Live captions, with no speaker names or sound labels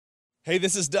Hey,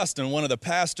 this is Dustin, one of the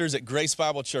pastors at Grace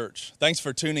Bible Church. Thanks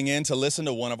for tuning in to listen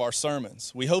to one of our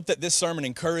sermons. We hope that this sermon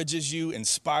encourages you,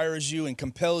 inspires you, and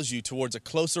compels you towards a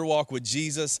closer walk with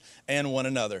Jesus and one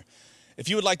another. If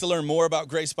you would like to learn more about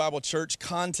Grace Bible Church,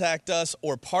 contact us,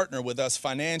 or partner with us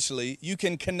financially, you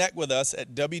can connect with us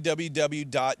at www.gbc.life.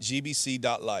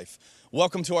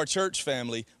 Welcome to our church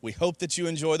family. We hope that you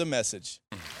enjoy the message.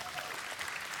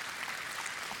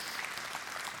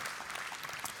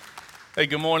 Hey,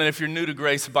 good morning. If you're new to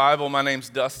Grace Bible, my name's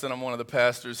Dustin. I'm one of the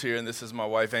pastors here, and this is my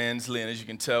wife, Ansley. And as you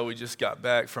can tell, we just got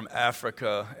back from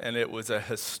Africa, and it was a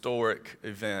historic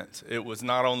event. It was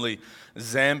not only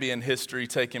Zambian history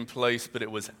taking place, but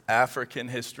it was African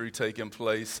history taking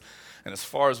place. And as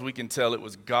far as we can tell, it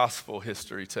was gospel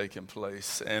history taking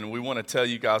place. And we want to tell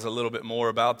you guys a little bit more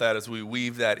about that as we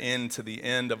weave that into the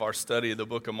end of our study of the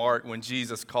book of Mark when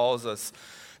Jesus calls us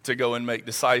to go and make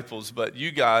disciples. But you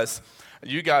guys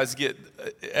get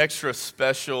extra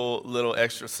special little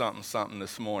extra something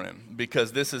this morning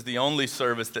because this is the only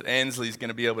service that Ansley's going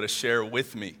to be able to share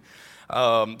with me.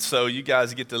 So you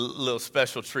guys get the little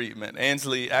special treatment.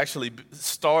 Ansley actually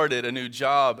started a new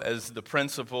job as the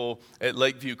principal at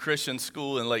Lakeview Christian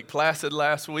School in Lake Placid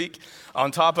last week, on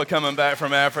top of coming back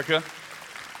from Africa.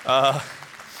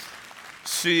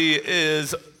 She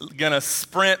is going to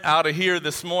sprint out of here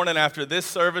this morning after this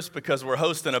service because we're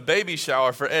hosting a baby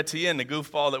shower for Etienne, the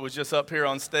goofball that was just up here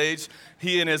on stage.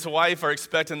 He and his wife are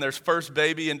expecting their first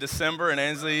baby in December, and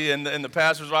Ansley and the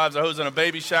pastor's wives are hosting a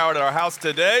baby shower at our house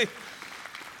today.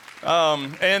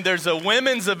 And there's a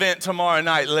women's event tomorrow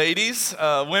night, ladies.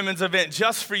 Women's event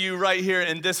just for you right here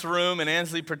in this room, and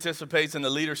Ansley participates in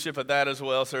the leadership of that as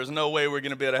well, so there's no way we're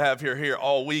going to be able to have her here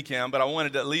all weekend, but I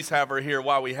wanted to at least have her here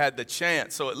while we had the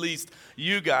chance, so at least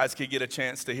you guys could get a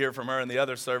chance to hear from her, and the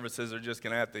other services are just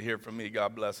going to have to hear from me.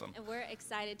 God bless them. And we're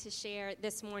excited to share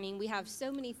this morning. We have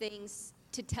so many things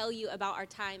to tell you about our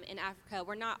time in Africa.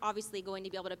 We're not obviously going to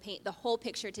be able to paint the whole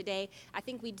picture today. I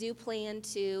think we do plan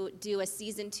to do a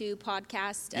season 2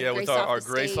 podcast. With our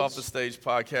Grace Off the Stage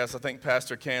podcast. I think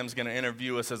Pastor Cam's going to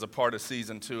interview us as a part of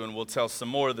season 2, and we'll tell some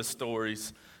more of the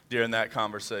stories during that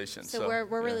conversation. So we're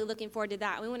really looking forward to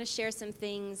that. We want to share some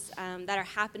things that are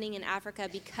happening in Africa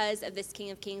because of this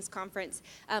King of Kings conference.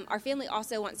 Our family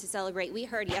also wants to celebrate. We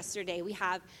heard yesterday we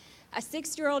have a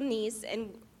 6-year-old niece,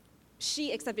 and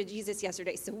she accepted Jesus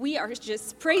yesterday, so we are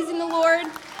just praising the Lord.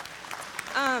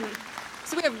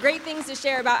 So we have great things to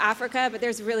share about Africa, but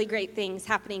there's really great things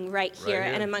happening right here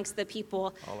and amongst the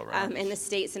people in the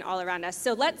States and all around us.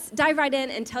 So let's dive right in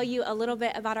and tell you a little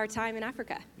bit about our time in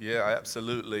Africa. Yeah,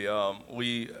 absolutely. I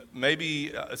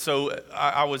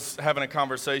was having a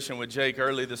conversation with Jake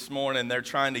early this morning. They're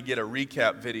trying to get a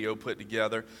recap video put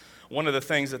together. One of the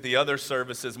things that the other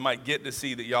services might get to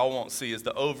see that y'all won't see is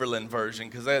the Overland version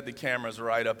because they had the cameras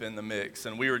right up in the mix,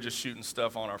 and we were just shooting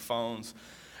stuff on our phones.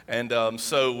 And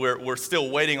so we're still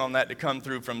waiting on that to come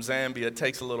through from Zambia. It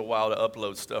takes a little while to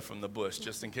upload stuff from the bush,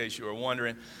 just in case you were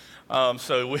wondering.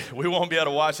 So we won't be able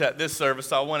to watch that this service.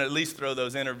 So I want to at least throw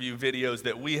those interview videos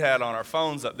that we had on our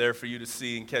phones up there for you to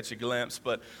see and catch a glimpse.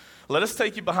 But let us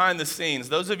take you behind the scenes.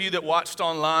 Those of you that watched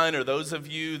online or those of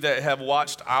you that have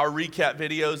watched our recap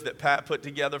videos that Pat put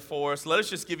together for us, let us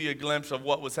just give you a glimpse of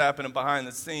what was happening behind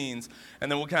the scenes,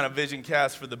 and then we'll kind of vision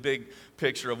cast for the big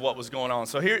picture of what was going on.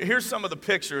 So here's some of the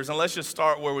pictures, and let's just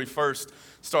start where we first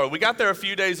started. We got there a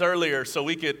few days earlier, so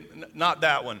we could, not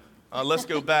that one. Let's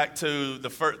go back to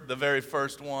the very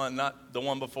first one, not the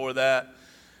one before that,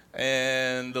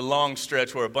 and the long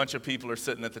stretch where a bunch of people are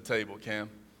sitting at the table, Cam.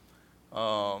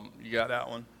 You got that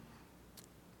one?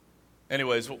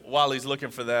 Anyways, while he's looking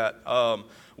for that,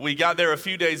 we got there a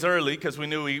few days early because we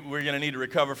knew we were going to need to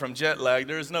recover from jet lag.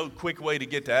 There is no quick way to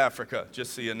get to Africa,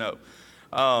 just so you know.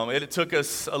 It took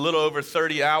us a little over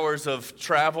 30 hours of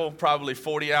travel, probably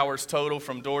 40 hours total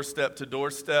from doorstep to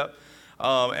doorstep.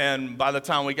 And by the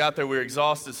time we got there, we were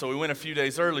exhausted, so we went a few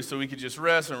days early so we could just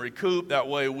rest and recoup. That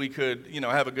way we could,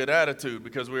 have a good attitude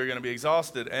because we were going to be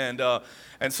exhausted. And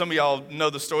some of y'all know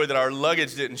the story that our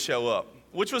luggage didn't show up,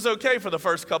 which was okay for the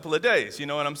first couple of days, you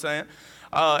know what I'm saying?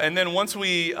 And then once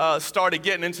we started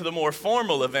getting into the more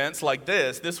formal events like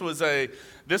this was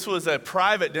a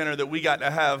private dinner that we got to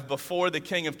have before the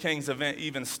King of Kings event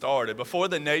even started, before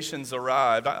the nations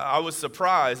arrived. I was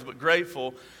surprised but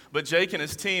grateful. But Jake and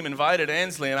his team invited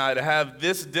Ansley and I to have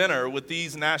this dinner with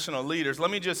these national leaders.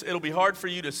 It'll be hard for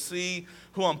you to see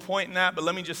who I'm pointing at, but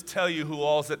let me just tell you who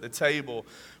all's at the table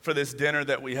for this dinner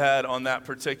that we had on that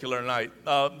particular night.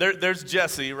 There's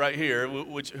Jesse right here,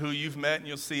 who you've met and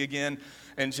you'll see again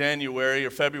in January or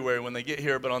February when they get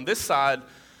here. But on this side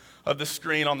of the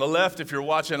screen. On the left, if you're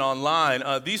watching online,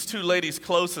 these two ladies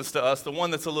closest to us, the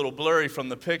one that's a little blurry from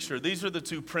the picture, these are the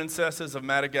two princesses of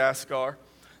Madagascar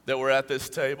that were at this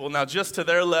table. Now, just to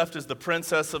their left is the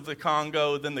princess of the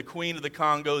Congo, then the queen of the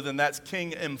Congo, then that's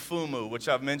King Mfumu, which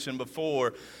I've mentioned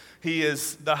before. He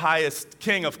is the highest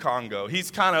king of Congo.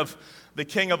 He's kind of the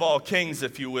king of all kings,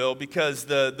 if you will, because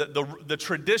the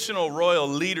traditional royal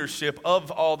leadership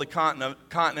of all the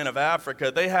continent of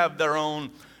Africa, they have their own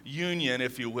union,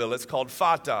 if you will. It's called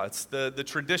FATA. It's the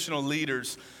Traditional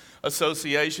Leaders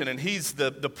Association, and he's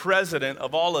the president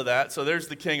of all of that. So there's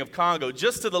the king of Congo.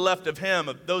 Just to the left of him,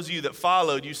 of those of you that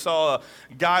followed, you saw a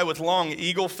guy with long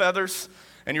eagle feathers,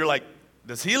 and you're like,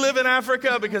 does he live in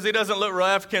Africa? Because he doesn't look real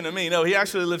African to me. No, he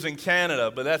actually lives in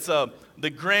Canada, but that's the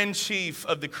Grand Chief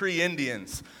of the Cree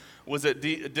Indians was at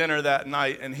dinner that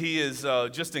night, and he is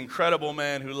just an incredible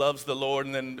man who loves the Lord.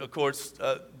 And then, of course,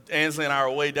 Ansley and I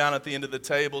are way down at the end of the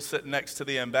table, sitting next to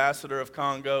the ambassador of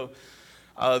Congo.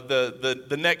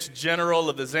 The next general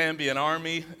of the Zambian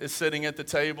army is sitting at the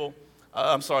table.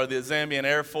 The Zambian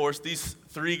Air Force. These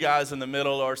three guys in the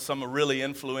middle are some really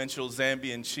influential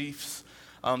Zambian chiefs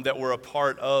that were a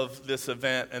part of this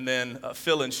event. And then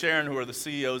Phil and Sharon, who are the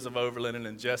CEOs of Overland, and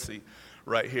then Jesse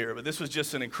right here. But this was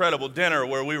just an incredible dinner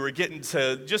where we were getting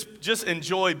to just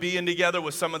enjoy being together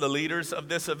with some of the leaders of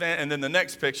this event. And then the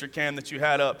next picture, Cam, that you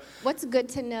had up. What's good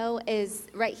to know is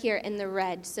right here in the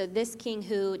red. So this king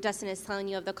who Dustin is telling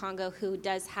you of the Congo, who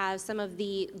does have some of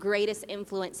the greatest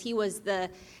influence, he was the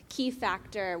key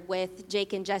factor with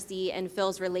Jake and Jesse and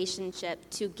Phil's relationship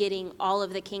to getting all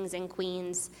of the kings and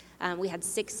queens. We had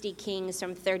 60 kings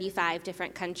from 35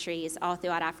 different countries all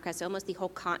throughout Africa. So almost the whole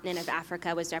continent of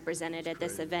Africa was represented at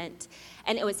this event.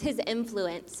 And it was his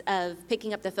influence of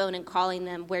picking up the phone and calling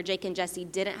them where Jake and Jesse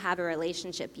didn't have a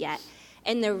relationship yet.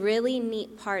 And the really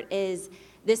neat part is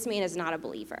this man is not a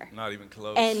believer. Not even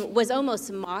close. And was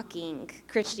almost mocking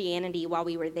Christianity while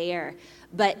we were there.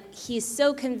 But he's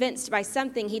so convinced by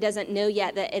something he doesn't know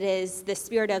yet that it is the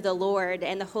Spirit of the Lord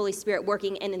and the Holy Spirit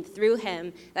working in and through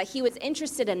him that he was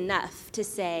interested enough to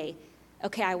say,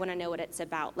 okay, I want to know what it's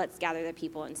about. Let's gather the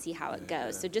people and see how it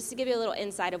goes. So just to give you a little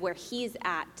insight of where he's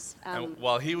at. And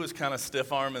while he was kind of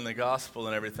stiff-arming the gospel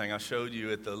and everything, I showed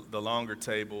you at the longer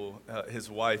table his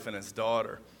wife and his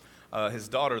daughter. His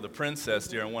daughter, the princess,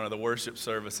 during one of the worship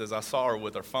services, I saw her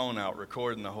with her phone out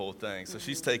recording the whole thing. So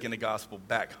she's taking the gospel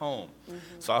back home.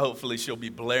 So hopefully she'll be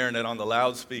blaring it on the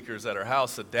loudspeakers at her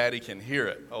house so Daddy can hear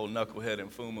it, old knucklehead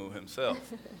Mfumu himself.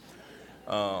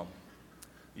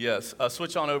 Yes,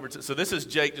 switch on over to, so this is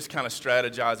Jake just kind of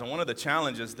strategizing. One of the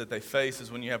challenges that they face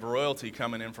is when you have royalty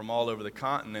coming in from all over the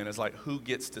continent is like who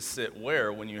gets to sit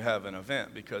where when you have an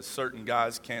event, because certain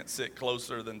guys can't sit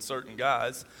closer than certain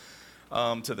guys.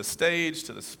 To the stage,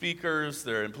 to the speakers,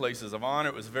 they're in places of honor.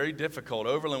 It was very difficult.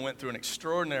 Overland went through an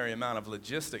extraordinary amount of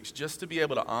logistics just to be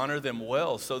able to honor them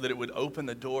well so that it would open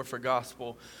the door for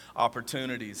gospel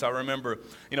opportunities. I remember,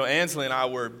 Ansley and I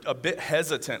were a bit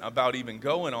hesitant about even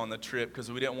going on the trip because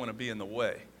we didn't want to be in the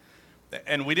way.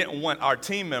 And we didn't want our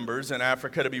team members in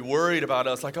Africa to be worried about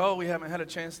us, like, oh, we haven't had a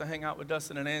chance to hang out with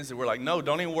Dustin and Ansley. We're like, no,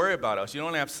 don't even worry about us. You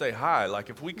don't have to say hi. Like,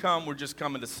 if we come, we're just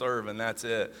coming to serve, and that's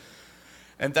it.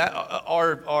 And that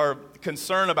our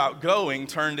concern about going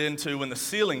turned into when the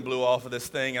ceiling blew off of this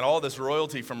thing and all this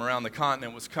royalty from around the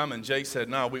continent was coming. Jake said,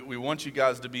 no, we want you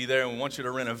guys to be there, and we want you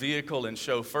to rent a vehicle and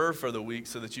chauffeur for the week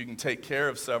so that you can take care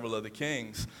of several of the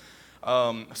kings.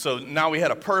 So now we had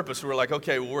a purpose. We were like,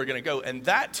 okay, well, we're going to go. And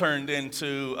that turned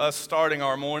into us starting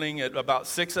our morning at about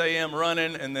 6 a.m.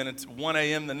 running, and then it's 1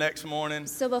 a.m. the next morning.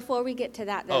 So before we get to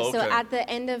that, though, so at the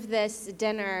end of this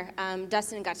dinner,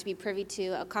 Dustin got to be privy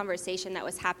to a conversation that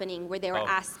was happening where they were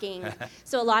asking.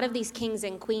 So a lot of these kings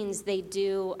and queens, they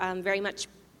do very much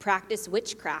practice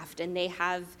witchcraft, and they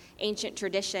have ancient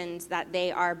traditions that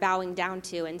they are bowing down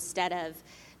to instead of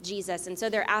Jesus. And so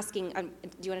they're asking, do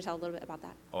you want to tell a little bit about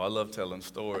that? Oh, I love telling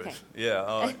stories. Okay.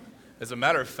 Yeah. As a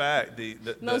matter of fact,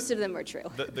 most of them are true.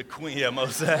 The queen, yeah,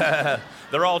 most.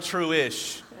 They're all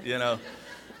true-ish,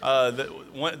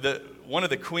 one of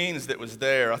the queens that was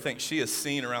there, I think she is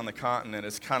seen around the continent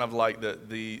as kind of like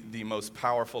the most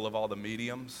powerful of all the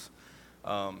mediums.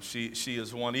 She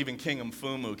is one. Even King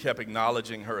Mfumu kept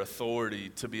acknowledging her authority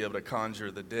to be able to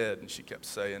conjure the dead, and he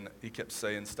kept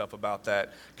saying stuff about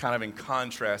that, kind of in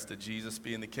contrast to Jesus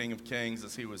being the King of Kings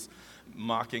as he was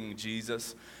mocking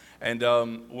Jesus. And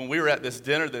when we were at this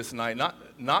dinner this night,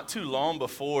 not too long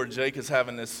before Jake is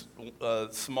having this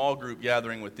small group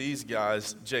gathering with these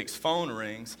guys, Jake's phone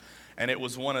rings, and it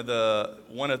was one of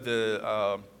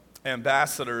the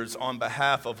ambassadors on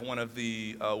behalf of one of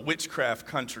the witchcraft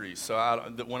countries, so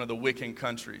one of the Wiccan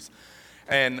countries.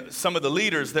 And some of the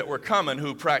leaders that were coming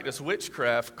who practiced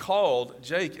witchcraft called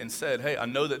Jake and said, hey, I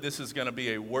know that this is going to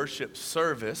be a worship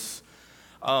service.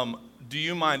 Do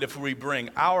you mind if we bring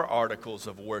our articles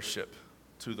of worship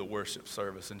to the worship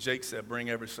service? And Jake said, bring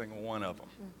every single one of them.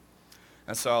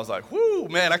 And so I was like, whoo,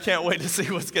 man, I can't wait to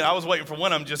see what's going on. I was waiting for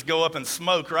one of them just go up and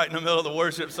smoke right in the middle of the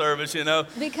worship service, you know.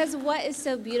 Because what is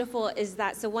so beautiful is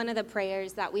that, so one of the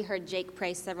prayers that we heard Jake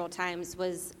pray several times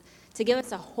was to give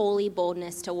us a holy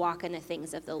boldness to walk in the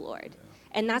things of the Lord.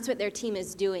 And that's what their team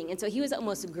is doing. And so he was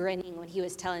almost grinning when he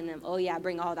was telling them, oh yeah,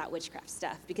 bring all that witchcraft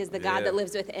stuff, because the God that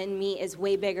lives within me is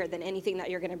way bigger than anything that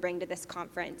you're going to bring to this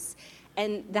conference.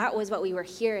 And that was what we were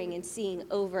hearing and seeing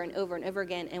over and over and over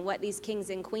again. And what these kings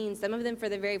and queens, some of them for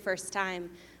the very first time,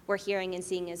 were hearing and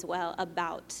seeing as well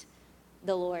about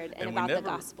the Lord and about the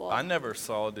gospel. I never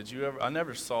saw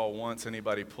once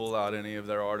anybody pull out any of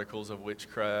their articles of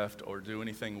witchcraft or do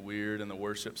anything weird in the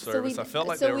worship service. I felt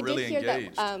like they were really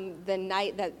engaged. That, the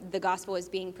night that the gospel was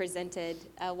being presented,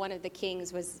 one of the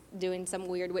kings was doing some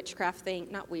weird witchcraft thing,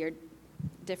 not weird,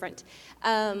 different,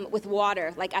 with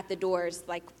water, like at the doors,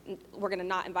 like we're going to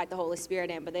not invite the Holy Spirit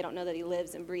in, but they don't know that he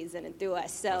lives and breathes in and through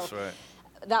us. So that's right.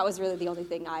 That was really the only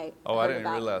thing I heard I didn't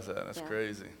about. realize that. That's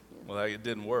crazy. Well, it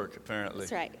didn't work, apparently.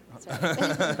 That's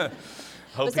right.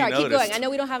 Hope sorry, he noticed. keep going. I know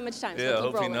we don't have much time. So yeah, keep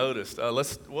hope rolling. he noticed.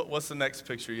 What's the next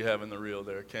picture you have in the reel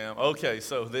there, Cam? Okay,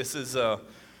 so this is,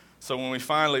 so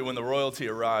when the royalty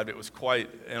arrived, it was quite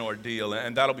an ordeal.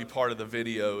 And that'll be part of the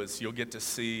video, is you'll get to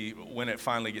see, when it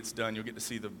finally gets done, you'll get to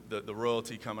see the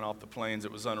royalty coming off the planes.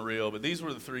 It was unreal. But these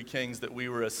were the three kings that we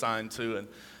were assigned to. And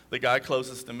the guy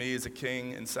closest to me is a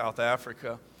king in South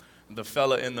Africa. The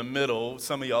fella in the middle,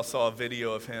 some of y'all saw a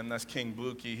video of him. That's King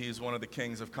Buki. He's one of the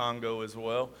kings of Congo as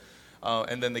well.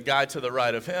 And then the guy to the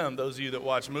right of him, those of you that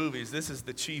watch movies, this is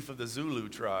the chief of the Zulu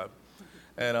tribe.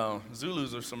 And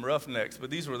Zulus are some roughnecks, but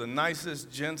these were the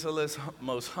nicest, gentlest,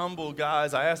 most humble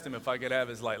guys. I asked him if I could have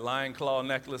his lion claw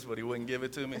necklace, but he wouldn't give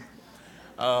it to me.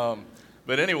 But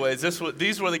anyways,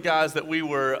 these were the guys that we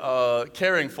were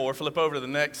caring for. Flip over to the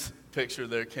next picture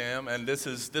there, Cam. And this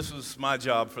was my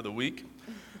job for the week.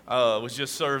 Was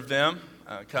just serve them,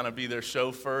 kind of be their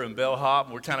chauffeur and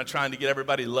bellhop. We're kind of trying to get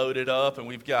everybody loaded up, and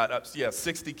we've got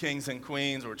 60 kings and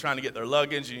queens. We're trying to get their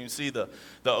luggage. You can see the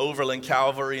Overland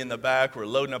Cavalry in the back. We're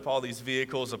loading up all these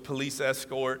vehicles, a police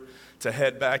escort to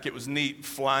head back. It was neat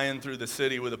flying through the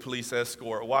city with a police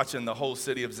escort, watching the whole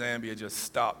city of Zambia just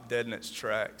stop dead in its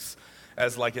tracks,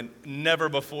 as like a never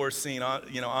before seen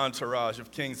entourage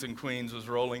of kings and queens was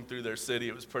rolling through their city.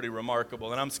 It was pretty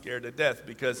remarkable. And I'm scared to death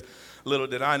because little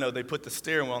did I know they put the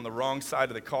steering wheel on the wrong side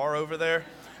of the car over there,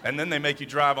 and then they make you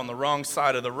drive on the wrong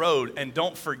side of the road. And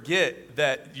don't forget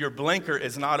that your blinker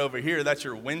is not over here. That's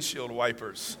your windshield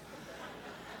wipers.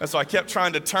 And so I kept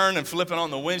trying to turn and flipping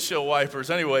on the windshield wipers.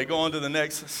 Anyway, go on to the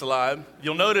next slide.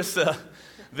 You'll notice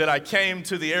that I came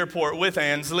to the airport with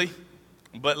Ansley,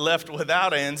 but left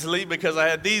without Ansley because I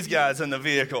had these guys in the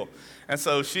vehicle. And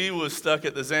so she was stuck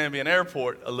at the Zambian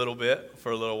airport a little bit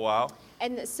for a little while.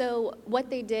 And so what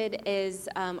they did is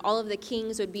all of the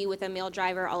kings would be with a male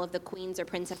driver, all of the queens or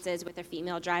princesses with a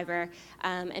female driver.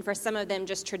 And for some of them,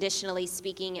 just traditionally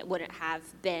speaking, it wouldn't have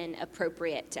been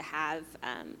appropriate to have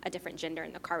a different gender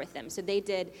in the car with them. So they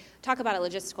did, talk about a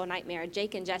logistical nightmare.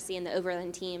 Jake and Jesse and the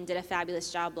Overland team did a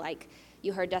fabulous job, like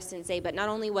you heard Dustin say, but not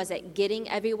only was it getting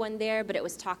everyone there, but it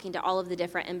was talking to all of the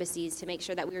different embassies to make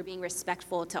sure that we were being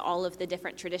respectful to all of the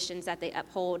different traditions that they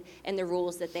uphold and the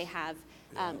rules that they have.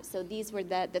 So these were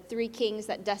the three kings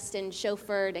that Dustin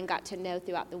chauffeured and got to know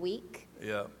throughout the week.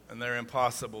 Yeah, and they're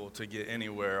impossible to get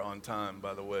anywhere on time,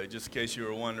 by the way, just in case you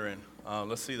were wondering.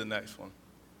 Let's see the next one.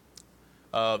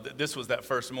 This was that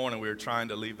first morning we were trying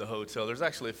to leave the hotel. There's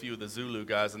actually a few of the Zulu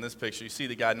guys in this picture. You see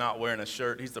the guy not wearing a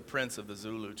shirt. He's the prince of the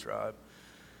Zulu tribe.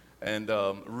 And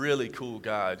really cool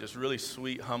guy, just really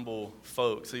sweet, humble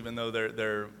folks, even though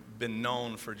they're been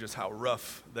known for just how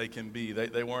rough they can be.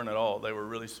 They weren't at all. They were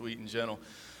really sweet and gentle.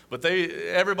 But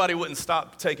everybody wouldn't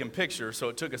stop taking pictures, so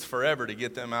it took us forever to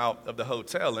get them out of the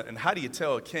hotel. And how do you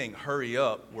tell a king, hurry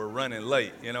up, we're running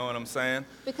late? You know what I'm saying?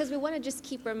 Because we want to just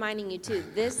keep reminding you, too,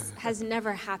 this has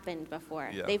never happened before.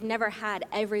 Yeah. They've never had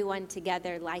everyone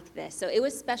together like this. So it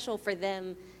was special for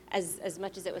them as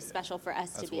much as it was special for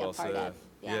us to be a part of.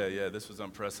 Yeah, this was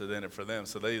unprecedented for them.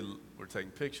 So they were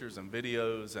taking pictures and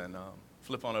videos, and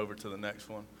flip on over to the next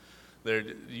one. There,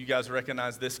 you guys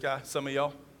recognize this guy, some of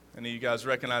y'all? Any of you guys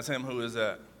recognize him? Who is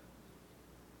that?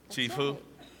 Chief who?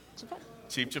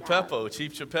 Chief Chippepo.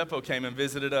 Chief Chippepo came and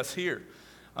visited us here.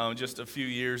 just a few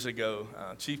years ago.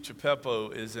 Chief Chippepo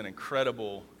is an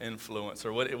incredible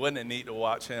influencer. Wasn't it neat to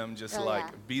watch him just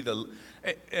be the,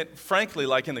 and frankly,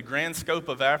 like in the grand scope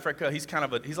of Africa,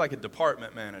 he's like a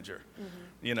department manager.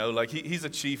 Mm-hmm. You know, like he's a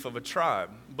chief of a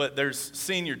tribe, but there's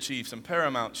senior chiefs and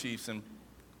paramount chiefs and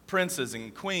princes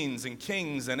and queens and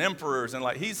kings and emperors, and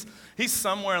like he's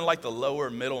somewhere in like the lower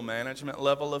middle management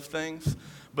level of things.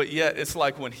 But yet, it's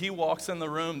like when he walks in the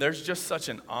room, there's just such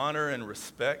an honor and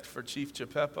respect for Chief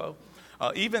Chippepo.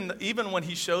 Even when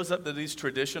he shows up to these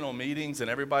traditional meetings and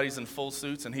everybody's in full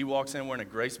suits and he walks in wearing a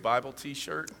Grace Bible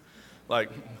t-shirt, like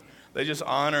they just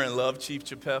honor and love Chief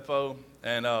Chippepo.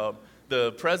 And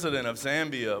the president of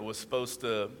Zambia was supposed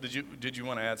to, did you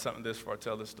want to add something to this before I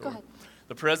tell this story? Go ahead.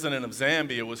 The president of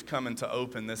Zambia was coming to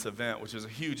open this event, which was a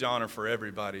huge honor for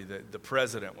everybody that the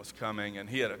president was coming, and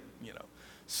he had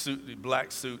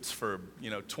black suits for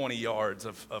 20 yards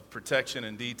of protection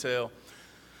and detail.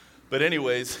 But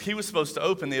anyways, he was supposed to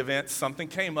open the event. Something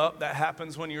came up. That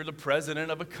happens when you're the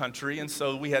president of a country, and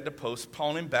so we had to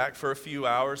postpone him back for a few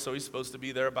hours. So he's supposed to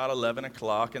be there about 11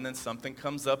 o'clock, and then something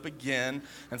comes up again.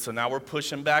 And so now we're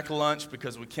pushing back lunch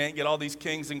because we can't get all these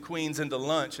kings and queens into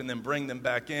lunch and then bring them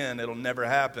back in. It'll never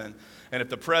happen. And if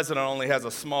the president only has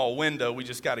a small window, we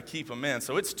just got to keep them in.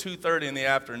 So it's 2:30 in the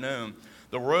afternoon.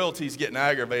 The royalty's getting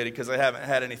aggravated because they haven't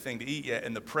had anything to eat yet.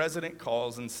 And the president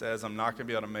calls and says, I'm not going to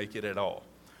be able to make it at all.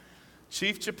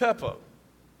 Chief Chippepo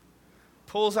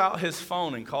pulls out his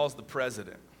phone and calls the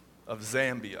president of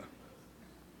Zambia.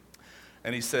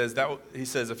 And he says,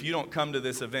 if you don't come to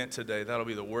this event today, that'll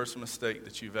be the worst mistake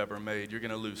that you've ever made. You're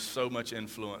going to lose so much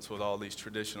influence with all these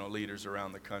traditional leaders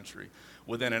around the country.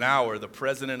 Within an hour, the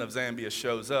president of Zambia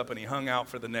shows up, and he hung out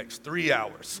for the next 3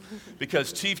 hours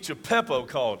because Chief Chippepo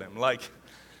called him. Like,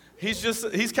 he's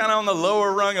kind of on the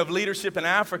lower rung of leadership in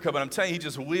Africa, but I'm telling you, he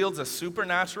just wields a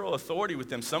supernatural authority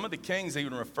with him. Some of the kings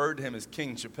even referred to him as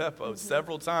King Chippepo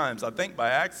several times, I think by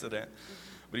accident.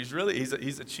 But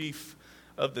he's a chief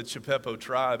of the Chippepo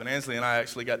tribe, and Ansley and I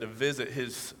actually got to visit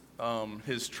his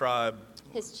tribe.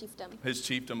 His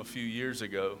chiefdom a few years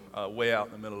ago, way out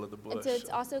in the middle of the bush. And so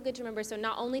it's also good to remember, so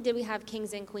not only did we have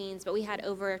kings and queens, but we had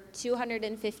over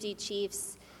 250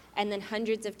 chiefs, and then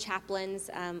hundreds of chaplains.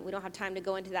 We don't have time to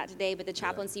go into that today, but the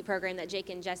chaplaincy program that Jake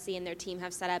and Jesse and their team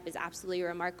have set up is absolutely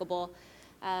remarkable.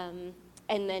 And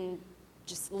then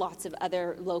just lots of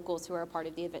other locals who are a part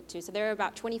of the event too. So there are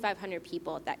about 2,500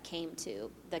 people that came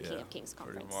to the King of Kings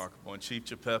conference. Pretty remarkable. And Chief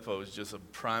Chippepo is just a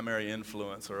primary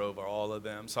influencer over all of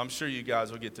them. So I'm sure you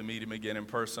guys will get to meet him again in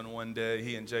person one day.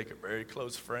 He and Jake are very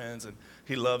close friends, and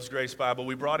he loves Grace Bible.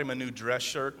 We brought him a new dress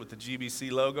shirt with the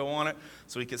GBC logo on it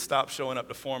so he could stop showing up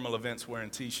to formal events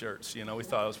wearing T-shirts. We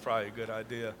thought it was probably a good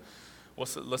idea.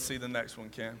 Let's see the next one,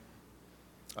 Ken.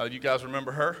 You guys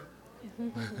remember her?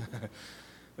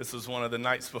 This was one of the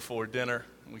nights before dinner.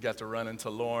 We got to run into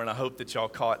Lauren. I hope that y'all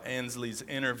caught Ansley's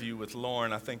interview with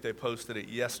Lauren. I think they posted it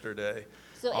yesterday.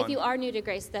 So if you are new to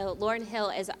Grace, though, Lauren Hill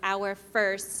is our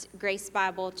first Grace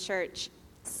Bible Church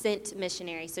sent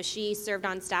missionary. So she served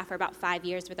on staff for about 5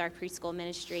 years with our preschool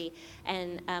ministry.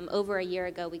 And over a year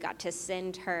ago, we got to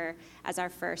send her as our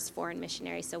first foreign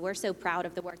missionary. So we're so proud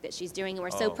of the work that she's doing. And we're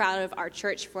so proud of our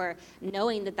church for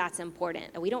knowing that that's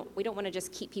important. And we don't want to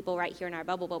just keep people right here in our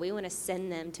bubble, but we want to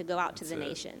send them to go out to the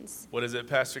nations. What is it?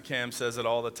 Pastor Cam says it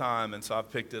all the time, and so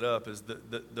I've picked it up, is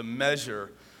the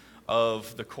measure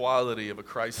of the quality of a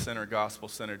Christ-centered,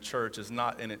 gospel-centered church is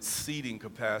not in its seating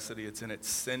capacity, it's in its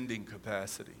sending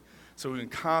capacity. So we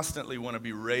constantly want to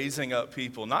be raising up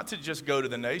people, not to just go to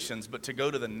the nations, but to go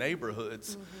to the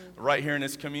neighborhoods right here in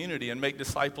this community and make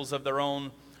disciples of their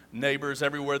own neighbors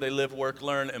everywhere they live, work,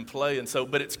 learn, and play. And so,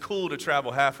 but it's cool to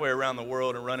travel halfway around the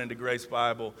world and run into Grace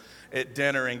Bible at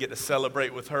dinner and get to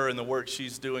celebrate with her and the work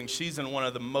she's doing. She's in one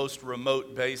of the most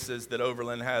remote bases that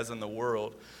Overland has in the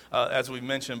world. As we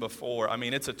mentioned before, I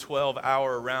mean, it's a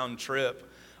 12-hour round trip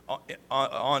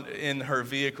in her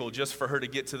vehicle just for her to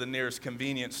get to the nearest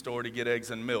convenience store to get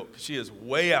eggs and milk. She is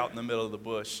way out in the middle of the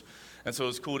bush. And so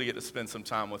it's cool to get to spend some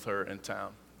time with her in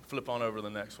town. Flip on over to the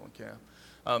next one, Cam.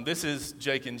 This is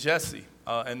Jake and Jesse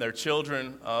and their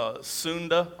children,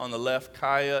 Sunda on the left,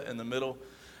 Kaya in the middle,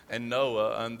 and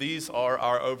Noah. And these are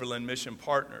our Overland Mission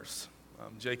partners.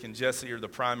 Jake and Jesse are the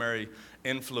primary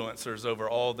influencers over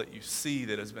all that you see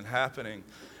that has been happening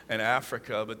in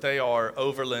Africa, but they are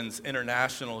Overland's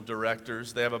international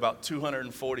directors. They have about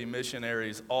 240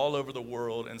 missionaries all over the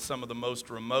world in some of the most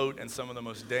remote and some of the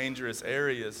most dangerous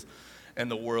areas in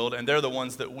the world, and they're the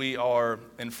ones that we are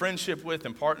in friendship with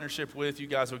and partnership with. You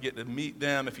guys will get to meet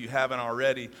them if you haven't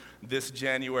already. This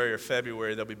January or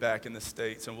February, they'll be back in the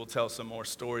States, and we'll tell some more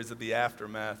stories of the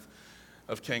aftermath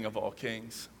of King of All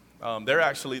Kings.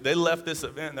 They left this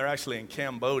event and they're actually in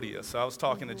Cambodia. So I was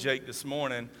talking to Jake this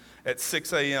morning at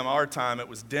 6 a.m. our time. It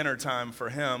was dinner time for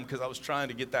him because I was trying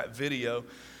to get that video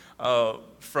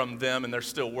from them, and they're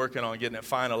still working on getting it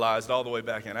finalized all the way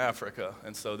back in Africa.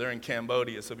 And so they're in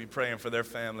Cambodia, so be praying for their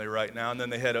family right now. And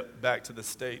then they head back to the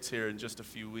States here in just a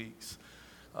few weeks.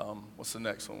 What's the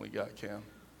next one we got, Cam?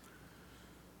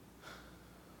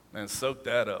 Man, soak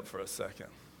that up for a second.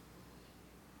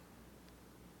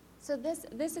 So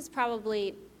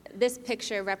this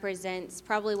picture represents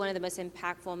probably one of the most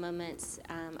impactful moments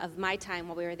of my time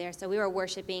while we were there. So we were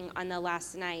worshiping on the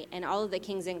last night, and all of the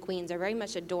kings and queens are very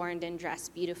much adorned and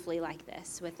dressed beautifully like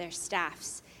this, with their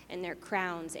staffs and their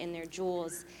crowns and their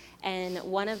jewels. And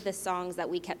one of the songs that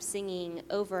we kept singing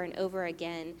over and over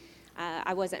again,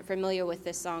 I wasn't familiar with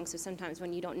this song, so sometimes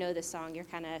when you don't know the song, you're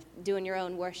kind of doing your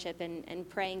own worship and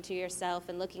praying to yourself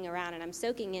and looking around, and I'm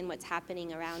soaking in what's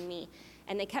happening around me.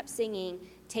 And they kept singing,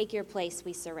 "Take your place,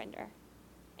 we surrender."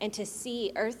 And to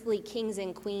see earthly kings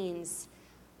and queens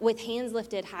with hands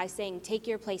lifted high saying, "Take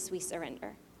your place, we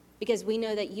surrender," because we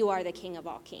know that you are the King of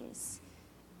all kings.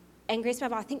 And Grace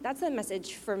Bible, I think that's a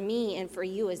message for me and for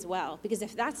you as well, because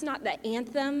if that's not the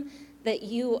anthem that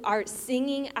you are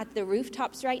singing at the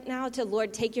rooftops right now to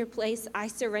Lord, take your place, I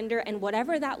surrender, and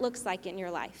whatever that looks like in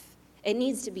your life, it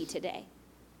needs to be today,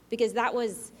 because that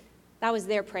was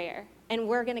their prayer. And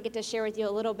we're going to get to share with you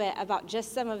a little bit about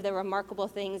just some of the remarkable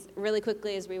things really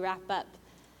quickly as we wrap up.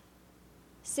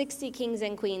 60 kings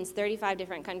and queens, 35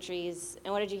 different countries.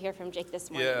 And what did you hear from Jake this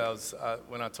morning? Yeah,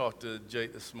 when I talked to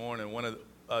Jake this morning,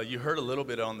 you heard a little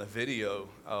bit on the video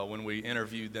when we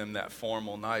interviewed them that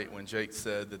formal night when Jake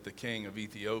said that the king of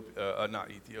Egypt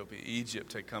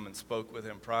had come and spoke with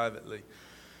him privately.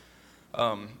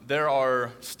 There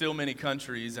are still many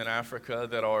countries in Africa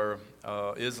that are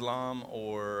Islam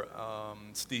or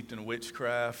steeped in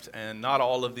witchcraft, and not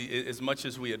all of as much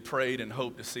as we had prayed and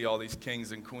hoped to see all these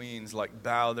kings and queens like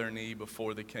bow their knee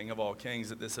before the King of all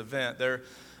kings at this event, they're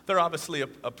obviously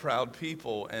a proud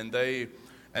people, and they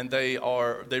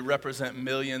represent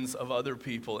millions of other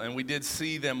people, and we did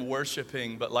see them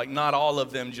worshiping, but like not all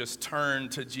of them just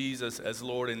turned to Jesus as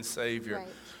Lord and Savior. Right.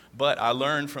 But I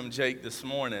learned from Jake this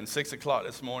morning, 6 o'clock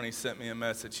this morning, he sent me a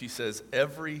message. He says,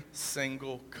 every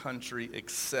single country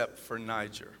except for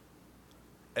Niger,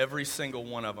 every single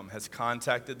one of them has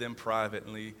contacted them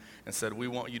privately and said, we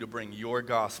want you to bring your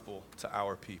gospel to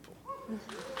our people.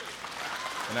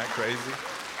 Isn't that crazy?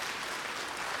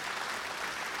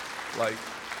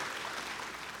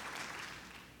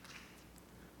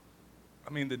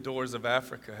 The doors of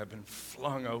Africa have been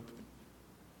flung open.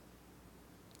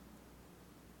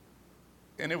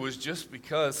 And it was just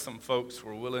because some folks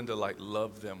were willing to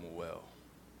love them well.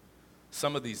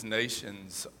 Some of these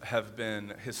nations have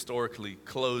been historically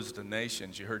closed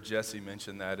nations. You heard Jesse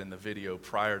mention that in the video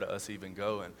prior to us even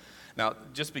going. Now,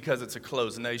 just because it's a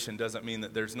closed nation doesn't mean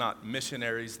that there's not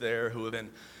missionaries there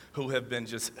who have been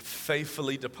just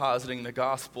faithfully depositing the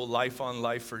gospel life on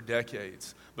life for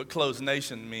decades. But closed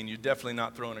nation mean you're definitely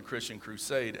not throwing a Christian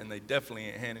crusade, and they definitely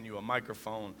ain't handing you a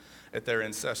microphone at their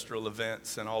ancestral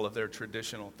events and all of their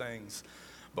traditional things.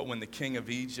 But when the king of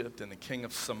Egypt and the king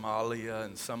of Somalia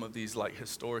and some of these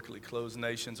historically closed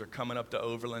nations are coming up to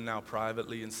Overland now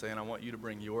privately and saying, I want you to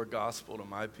bring your gospel to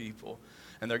my people,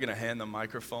 and they're going to hand the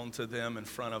microphone to them in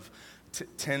front of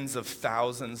tens of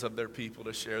thousands of their people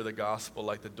to share the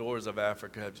gospel, the doors of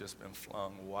Africa have just been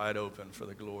flung wide open for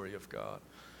the glory of God.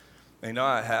 And you know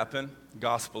how it happened?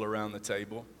 Gospel around the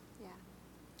table.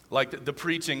 Yeah. The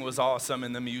preaching was awesome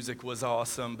and the music was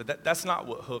awesome, but that's not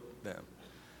what hooked them.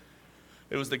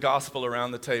 It was the gospel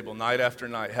around the table, night after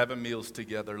night, having meals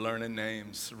together, learning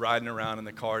names, riding around in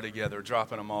the car together,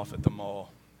 dropping them off at the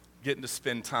mall, getting to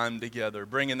spend time together,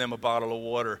 bringing them a bottle of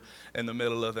water in the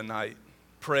middle of the night,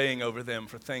 praying over them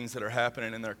for things that are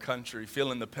happening in their country,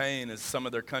 feeling the pain as some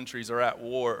of their countries are at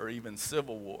war or even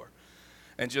civil war,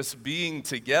 and just being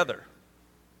together.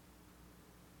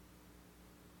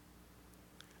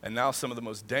 And now some of the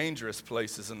most dangerous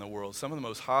places in the world, some of the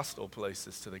most hostile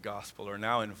places to the gospel are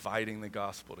now inviting the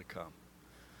gospel to come.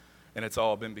 And it's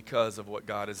all been because of what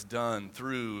God has done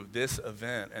through this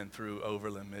event and through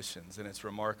Overland Missions. And it's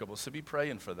remarkable. So be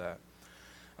praying for that.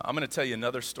 I'm going to tell you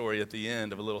another story at the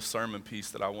end of a little sermon piece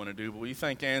that I want to do. But will you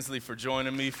thank Ansley for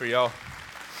joining me, for y'all?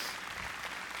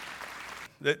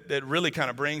 That really kind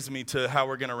of brings me to how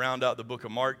we're going to round out the book of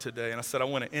Mark today. And I said I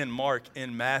want to end Mark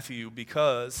in Matthew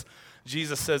because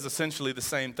Jesus says essentially the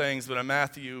same things, but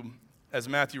as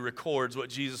Matthew records what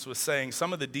Jesus was saying,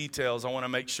 some of the details I want to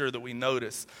make sure that we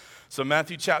notice. So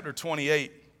Matthew chapter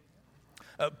 28,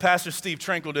 Pastor Steve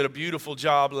Trinkle did a beautiful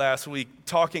job last week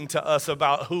talking to us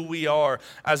about who we are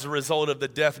as a result of the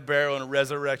death, burial, and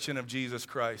resurrection of Jesus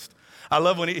Christ. I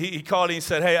love when he called and he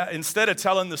said, hey, instead of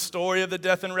telling the story of the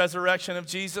death and resurrection of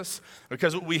Jesus,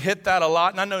 because we hit that a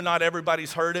lot, and I know not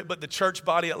everybody's heard it, but the church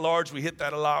body at large, we hit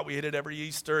that a lot. We hit it every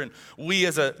Easter, and we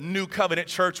as a New Covenant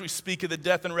church, we speak of the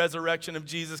death and resurrection of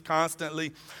Jesus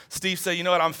constantly. Steve said, you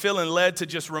know what, I'm feeling led to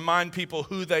just remind people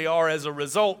who they are as a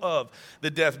result of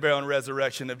the death, burial, and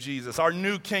resurrection of Jesus. Our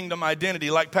new kingdom identity,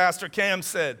 like Pastor Cam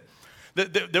said,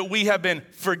 that we have been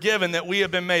forgiven, that we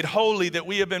have been made holy, that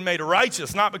we have been made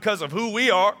righteous, not because of who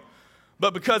we are,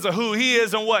 but because of who he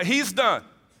is and what he's done.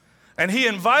 And he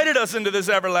invited us into this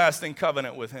everlasting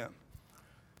covenant with him.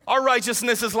 Our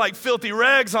righteousness is like filthy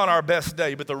rags on our best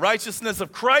day, but the righteousness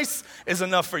of Christ is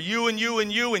enough for you and you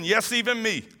and you, and yes, even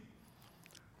me.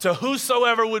 To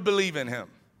whosoever would believe in him,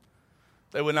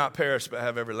 they would not perish but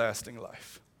have everlasting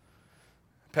life.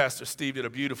 Pastor Steve did a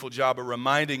beautiful job of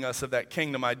reminding us of that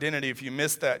kingdom identity. If you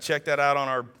missed that, check that out on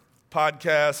our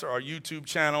podcast or our YouTube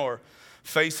channel or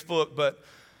Facebook. But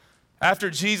after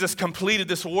Jesus completed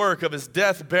this work of his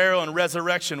death, burial, and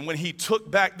resurrection, when he took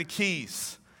back the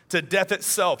keys to death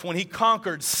itself, when he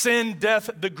conquered sin, death,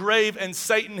 the grave, and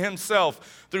Satan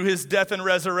himself through his death and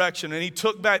resurrection, and he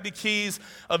took back the keys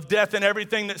of death and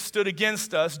everything that stood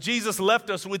against us, Jesus left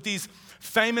us with these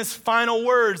famous final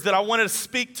words that I wanted to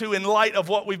speak to in light of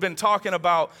what we've been talking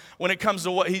about when it comes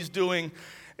to what he's doing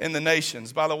in the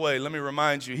nations. By the way, let me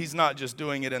remind you, he's not just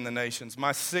doing it in the nations.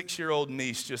 My 6-year-old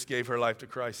niece just gave her life to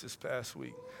Christ this past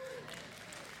week.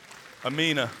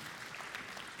 Amina.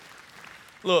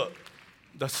 Look,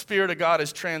 the Spirit of God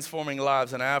is transforming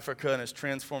lives in Africa and is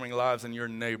transforming lives in your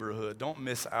neighborhood. Don't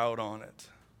miss out on it.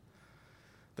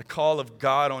 The call of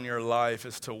God on your life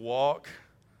is to walk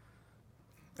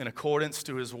in accordance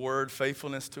to his word,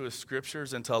 faithfulness to his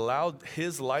scriptures, and to allow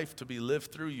his life to be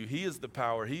lived through you. He is the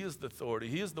power. He is the authority.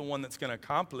 He is the one that's going to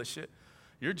accomplish it.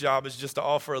 Your job is just to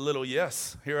offer a little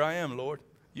yes. Here I am, Lord.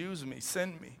 Use me.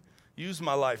 Send me. Use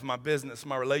my life, my business,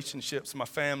 my relationships, my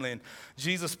family. And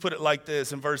Jesus put it like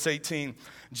this in verse 18.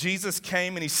 Jesus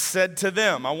came and he said to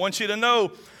them, I want you to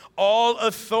know, all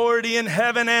authority in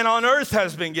heaven and on earth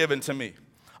has been given to me.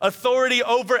 Authority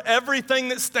over everything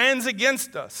that stands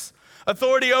against us.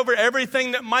 Authority over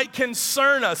everything that might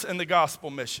concern us in the gospel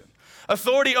mission.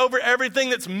 Authority over everything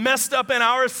that's messed up in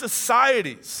our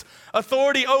societies.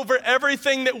 Authority over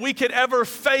everything that we could ever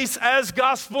face as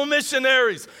gospel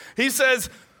missionaries. He says,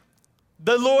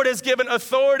 the Lord has given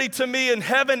authority to me in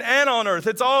heaven and on earth.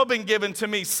 It's all been given to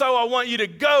me. So I want you to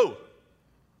go.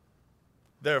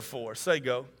 Therefore, say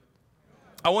go.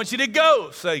 I want you to go.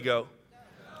 Say go.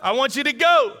 I want you to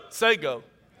go. Say go.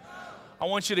 I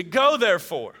want you to go,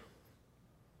 therefore,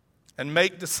 and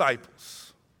make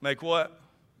disciples. Make what?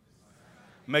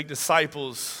 Make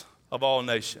disciples of all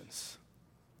nations.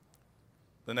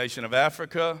 The nation of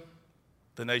Africa,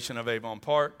 the nation of Avon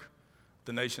Park,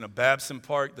 the nation of Babson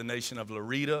Park, the nation of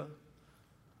Loretta,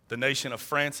 the nation of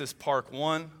Francis Park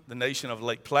 1, the nation of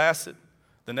Lake Placid,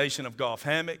 the nation of Golf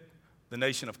Hammock, the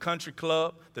nation of Country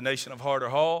Club, the nation of Harder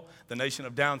Hall, the nation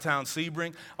of downtown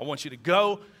Sebring. I want you to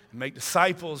go and make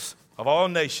disciples of all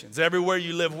nations, everywhere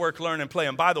you live, work, learn, and play.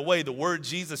 And by the way, the word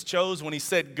Jesus chose when he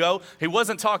said go, he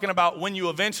wasn't talking about when you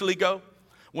eventually go,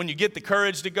 when you get the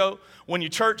courage to go, when your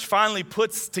church finally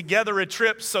puts together a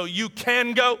trip so you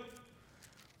can go.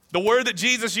 The word that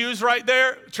Jesus used right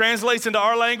there translates into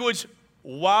our language,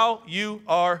 while you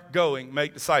are going,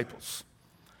 make disciples.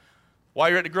 While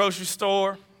you're at the grocery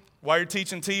store, while you're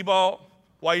teaching T-ball,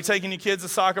 while you're taking your kids to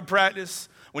soccer practice,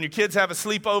 when your kids have a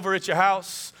sleepover at your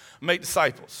house, make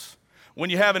disciples. When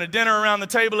you're having a dinner around the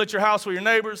table at your house with your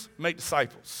neighbors, make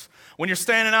disciples. When you're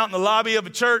standing out in the lobby of a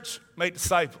church, make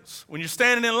disciples. When you're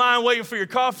standing in line waiting for your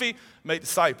coffee, make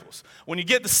disciples. When you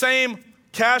get the same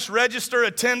cash register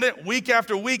attendant week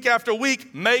after week after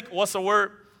week, make, what's the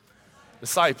word?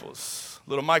 Disciples.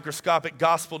 Little microscopic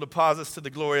gospel deposits to the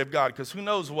glory of God, because who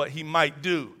knows what he might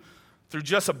do through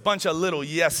just a bunch of little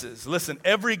yeses. Listen,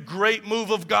 every great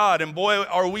move of God, and boy,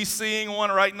 are we seeing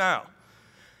one right now.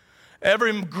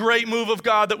 Every great move of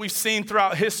God that we've seen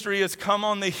throughout history has come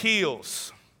on the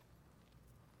heels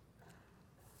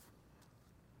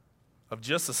of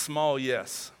just a small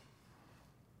yes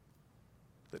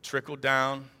that trickled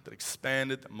down, that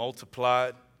expanded, that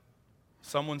multiplied.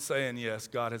 Someone saying yes,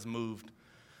 God has moved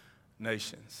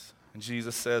nations. And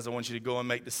Jesus says, I want you to go and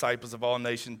make disciples of all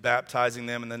nations, baptizing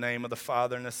them in the name of the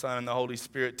Father and the Son and the Holy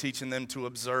Spirit, teaching them to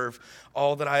observe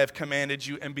all that I have commanded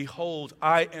you. And behold,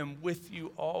 I am with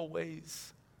you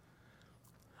always.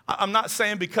 I'm not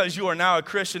saying because you are now a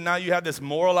Christian, now you have this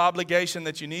moral obligation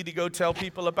that you need to go tell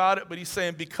people about it, but he's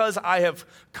saying because I have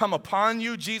come upon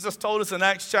you, Jesus told us in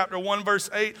Acts chapter 1 verse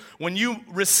 8, when you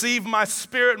receive my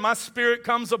spirit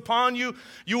comes upon you,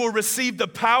 you will receive the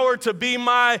power to be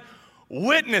my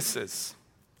witnesses.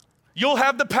 You'll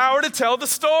have the power to tell the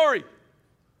story.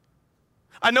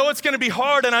 I know it's going to be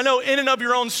hard, and I know in and of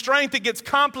your own strength it gets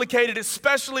complicated,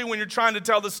 especially when you're trying to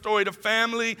tell the story to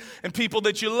family and people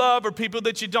that you love or people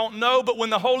that you don't know. But when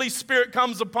the Holy Spirit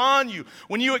comes upon you,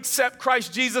 when you accept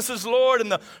Christ Jesus as Lord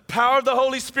and the power of the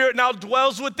Holy Spirit now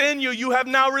dwells within you, you have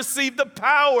now received the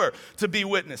power to be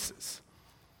witnesses.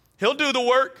 He'll do the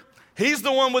work. He's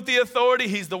the one with the authority.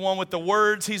 He's the one with the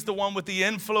words. He's the one with the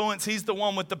influence. He's the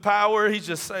one with the power. He's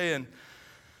just saying,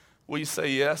 will you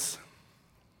say yes?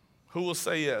 Who will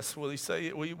say yes? Will you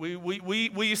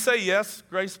say yes,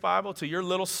 Grace Bible, to your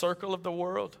little circle of the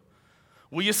world?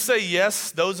 Will you say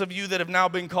yes, those of you that have now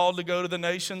been called to go to the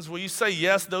nations? Will you say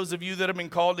yes, those of you that have been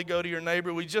called to go to your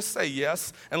neighbor? Will you just say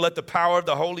yes and let the power of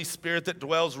the Holy Spirit that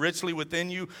dwells richly within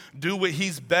you do what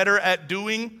he's better at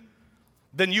doing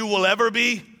than you will ever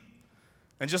be?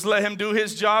 And just let him do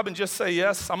his job and just say,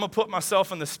 yes, I'm going to put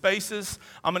myself in the spaces.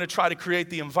 I'm going to try to create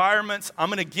the environments. I'm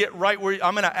going to get right where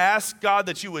I'm going to ask God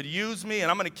that you would use me, and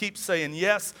I'm going to keep saying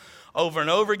yes over and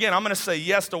over again. I'm going to say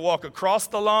yes to walk across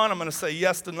the lawn. I'm going to say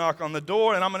yes to knock on the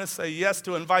door, and I'm going to say yes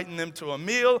to inviting them to a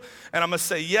meal, and I'm going to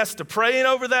say yes to praying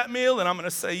over that meal, and I'm going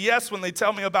to say yes when they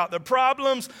tell me about their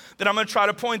problems, that I'm going to try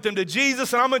to point them to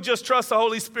Jesus, and I'm going to just trust the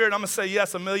Holy Spirit. I'm going to say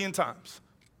yes 1,000,000 times.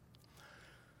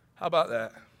 How about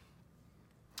that?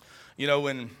 You know,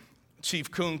 when Grand Chief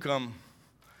Kunkam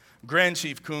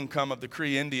of the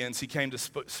Cree Indians, he came to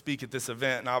speak at this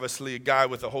event, and obviously a guy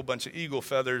with a whole bunch of eagle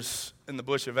feathers in the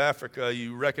bush of Africa,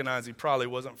 you recognize he probably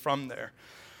wasn't from there.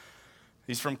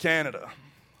 He's from Canada.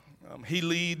 He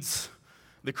leads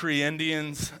the Cree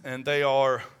Indians, and they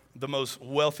are the most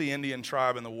wealthy Indian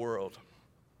tribe in the world.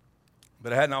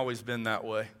 But it hadn't always been that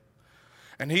way.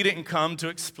 And he didn't come to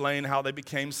explain how they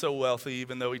became so wealthy,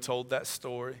 even though he told that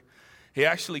story. He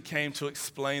actually came to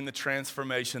explain the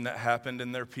transformation that happened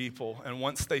in their people. And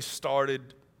once they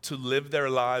started to live their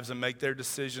lives and make their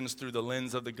decisions through the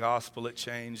lens of the gospel, it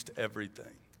changed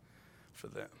everything for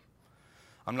them.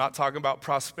 I'm not talking about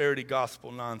prosperity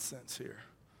gospel nonsense here.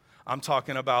 I'm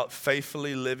talking about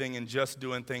faithfully living and just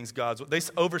doing things God's way.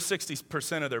 Over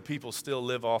 60% of their people still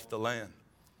live off the land,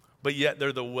 but yet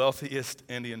they're the wealthiest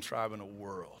Indian tribe in the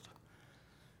world,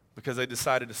 because they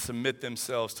decided to submit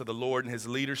themselves to the Lord and his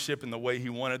leadership and the way he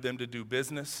wanted them to do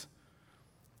business.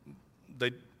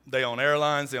 They own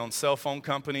airlines, they own cell phone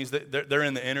companies, they're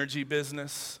in the energy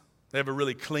business. They have a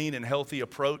really clean and healthy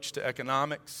approach to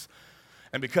economics.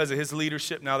 And because of his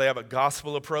leadership, now they have a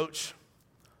gospel approach.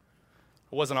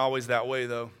 It wasn't always that way,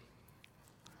 though.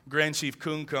 Grand Chief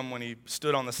Kunkam, when he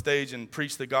stood on the stage and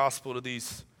preached the gospel to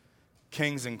these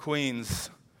kings and queens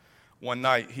one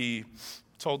night, he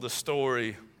told the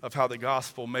story of how the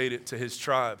gospel made it to his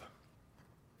tribe.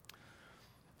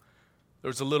 There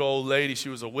was a little old lady. She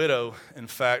was a widow, in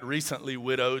fact, recently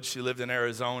widowed. She lived in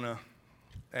Arizona.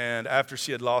 And after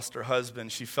she had lost her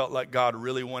husband, she felt like God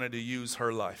really wanted to use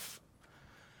her life.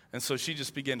 And so she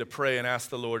just began to pray and ask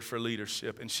the Lord for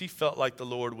leadership. And she felt like the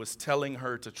Lord was telling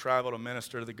her to travel to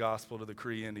minister the gospel to the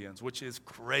Cree Indians, which is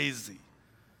crazy.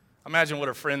 Imagine what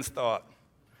her friends thought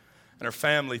and her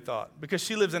family thought, because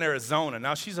she lives in Arizona.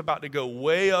 Now she's about to go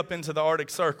way up into the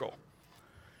Arctic Circle.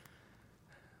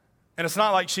 And it's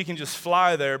not like she can just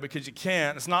fly there because you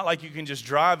can't. It's not like you can just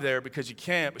drive there because you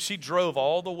can't. But she drove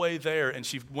all the way there, and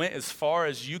she went as far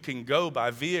as you can go by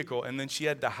vehicle, and then she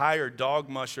had to hire dog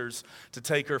mushers to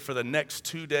take her for the next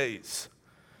 2 days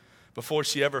before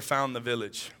she ever found the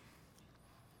village.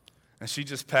 And she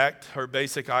just packed her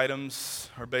basic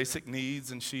items, her basic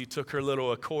needs, and she took her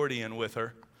little accordion with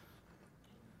her.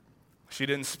 She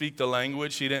didn't speak the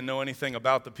language. She didn't know anything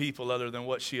about the people other than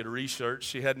what she had researched.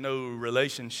 She had no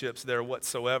relationships there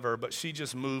whatsoever, but she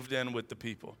just moved in with the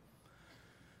people.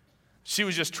 She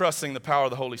was just trusting the power of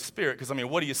the Holy Spirit, because,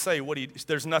 what do you say?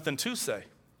 There's nothing to say.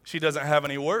 She doesn't have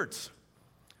any words.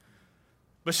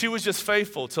 But she was just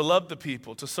faithful to love the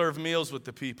people, to serve meals with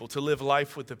the people, to live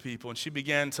life with the people. And she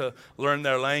began to learn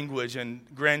their language. And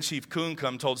Grand Chief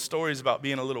Kunkam told stories about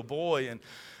being a little boy and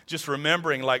just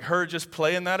remembering, like her just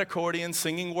playing that accordion,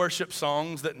 singing worship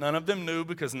songs that none of them knew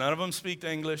because none of them speak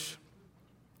English.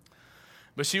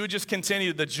 But she would just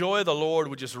continue. The joy of the Lord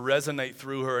would just resonate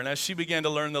through her. And as she began to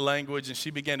learn the language and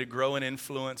she began to grow in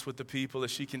influence with the people,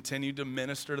 as she continued to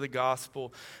minister the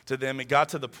gospel to them, it got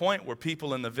to the point where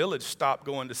people in the village stopped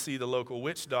going to see the local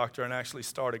witch doctor and actually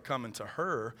started coming to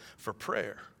her for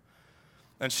prayer.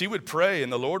 And she would pray,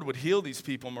 and the Lord would heal these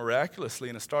people miraculously,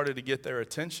 and it started to get their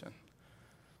attention.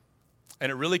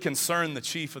 And it really concerned the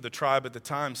chief of the tribe at the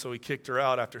time, so he kicked her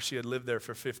out after she had lived there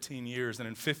for 15 years. And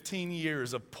in 15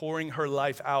 years of pouring her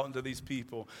life out into these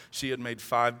people, she had made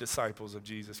 5 disciples of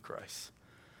Jesus Christ.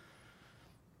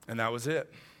 And that was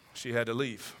it. She had to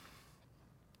leave.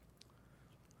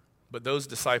 But those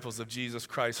disciples of Jesus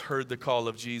Christ heard the call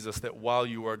of Jesus that while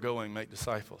you are going, make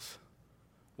disciples.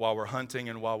 While we're hunting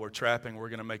and while we're trapping, we're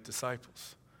going to make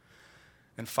disciples.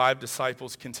 And 5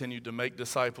 disciples continued to make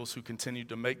disciples who continued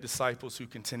to make disciples who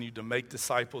continued to make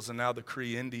disciples. And now the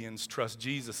Cree Indians trust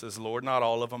Jesus as Lord. Not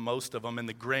all of them, most of them. And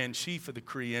the grand chief of the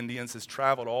Cree Indians has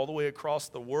traveled all the way across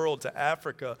the world to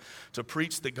Africa to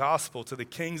preach the gospel to the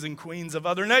kings and queens of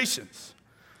other nations.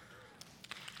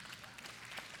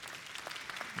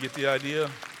 Get the idea?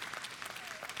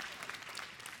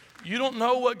 You don't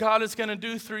know what God is going to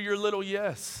do through your little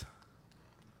yes.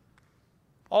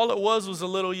 All it was a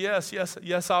little yes.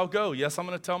 Yes, I'll go. Yes, I'm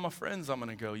going to tell my friends I'm going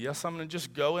to go. Yes, I'm going to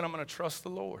just go and I'm going to trust the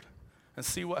Lord and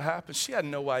see what happens. She had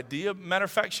no idea. Matter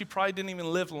of fact, she probably didn't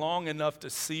even live long enough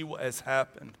to see what has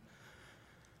happened.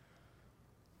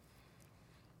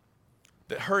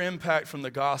 That her impact from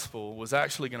the gospel was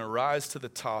actually going to rise to the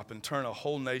top and turn a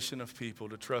whole nation of people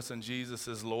to trust in Jesus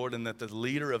as Lord, and that the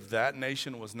leader of that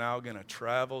nation was now going to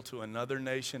travel to another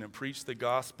nation and preach the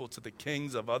gospel to the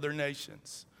kings of other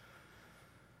nations.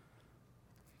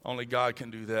 Only God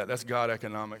can do that. That's God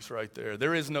economics right there.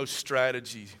 There is no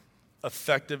strategy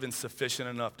effective and sufficient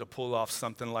enough to pull off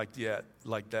something like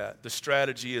that. The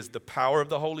strategy is the power of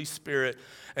the Holy Spirit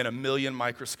and a million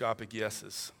microscopic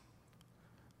yeses.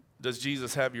 Does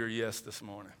Jesus have your yes this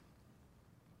morning?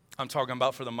 I'm talking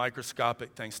about for the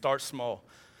microscopic things. Start small.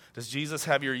 Does Jesus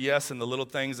have your yes in the little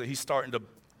things that he's starting to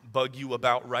bug you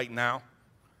about right now?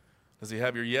 Does he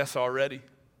have your yes already?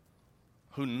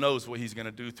 Who knows what he's going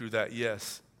to do through that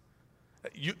yes?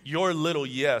 Your little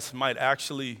yes might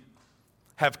actually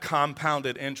have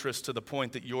compounded interest to the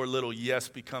point that your little yes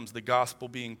becomes the gospel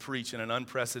being preached in an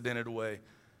unprecedented way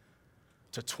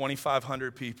to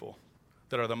 2,500 people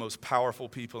that are the most powerful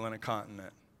people in a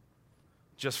continent,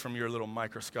 just from your little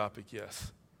microscopic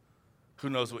yes. Who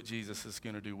knows what Jesus is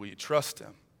going to do? Will you trust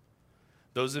him?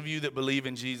 Those of you that believe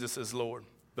in Jesus as Lord,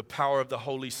 the power of the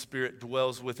Holy Spirit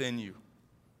dwells within you.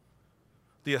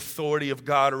 The authority of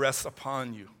God rests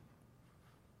upon you.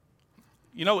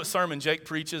 You know what sermon Jake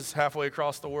preaches halfway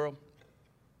across the world?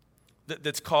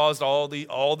 That's caused all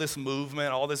this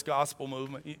movement, all this gospel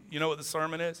movement. You know what the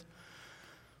sermon is?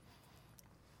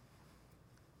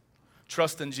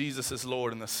 Trust in Jesus as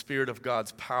Lord, and the Spirit of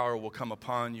God's power will come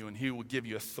upon you, and he will give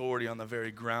you authority on the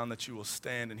very ground that you will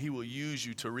stand, and he will use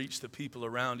you to reach the people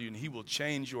around you, and he will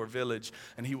change your village,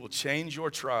 and he will change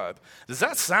your tribe. Does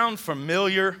that sound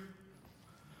familiar?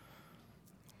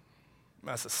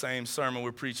 That's the same sermon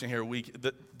we're preaching here.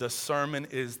 The sermon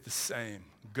is the same.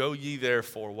 Go ye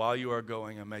therefore while you are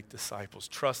going and make disciples.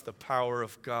 Trust the power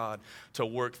of God to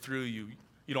work through you.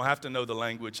 You don't have to know the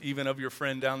language, even of your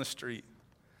friend down the street.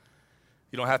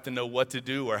 You don't have to know what to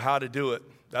do or how to do it.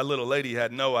 That little lady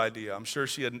had no idea. I'm sure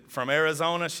from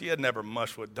Arizona, she had never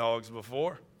mushed with dogs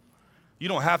before. You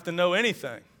don't have to know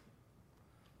anything.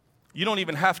 You don't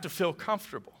even have to feel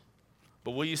comfortable.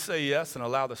 But will you say yes and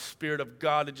allow the Spirit of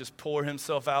God to just pour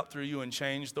himself out through you and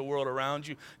change the world around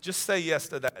you? Just say yes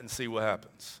to that and see what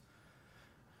happens.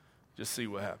 Just see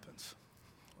what happens.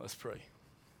 Let's pray.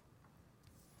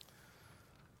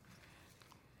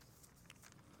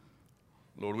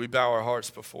 Lord, we bow our hearts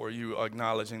before you,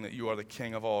 acknowledging that you are the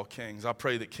King of all kings. I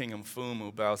pray that King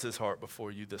Mfumu bows his heart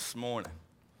before you this morning,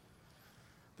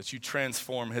 that you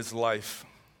transform his life,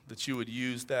 that you would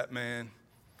use that man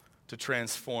to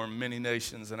transform many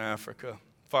nations in Africa.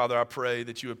 Father, I pray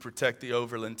that you would protect the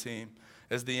Overland team.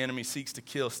 As the enemy seeks to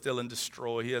kill, steal, and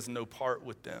destroy, he has no part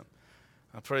with them.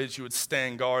 I pray that you would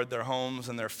stand guard their homes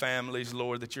and their families,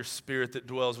 Lord, that your Spirit that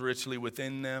dwells richly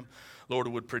within them, Lord,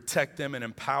 would protect them and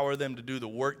empower them to do the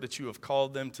work that you have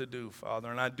called them to do, Father.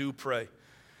 And I do pray,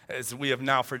 as we have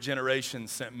now for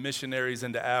generations sent missionaries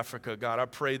into Africa, God, I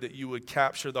pray that you would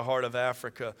capture the heart of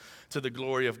Africa to the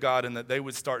glory of God, and that they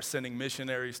would start sending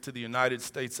missionaries to the United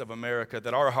States of America,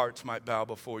 that our hearts might bow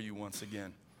before you once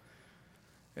again.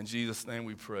 In Jesus' name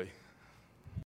we pray.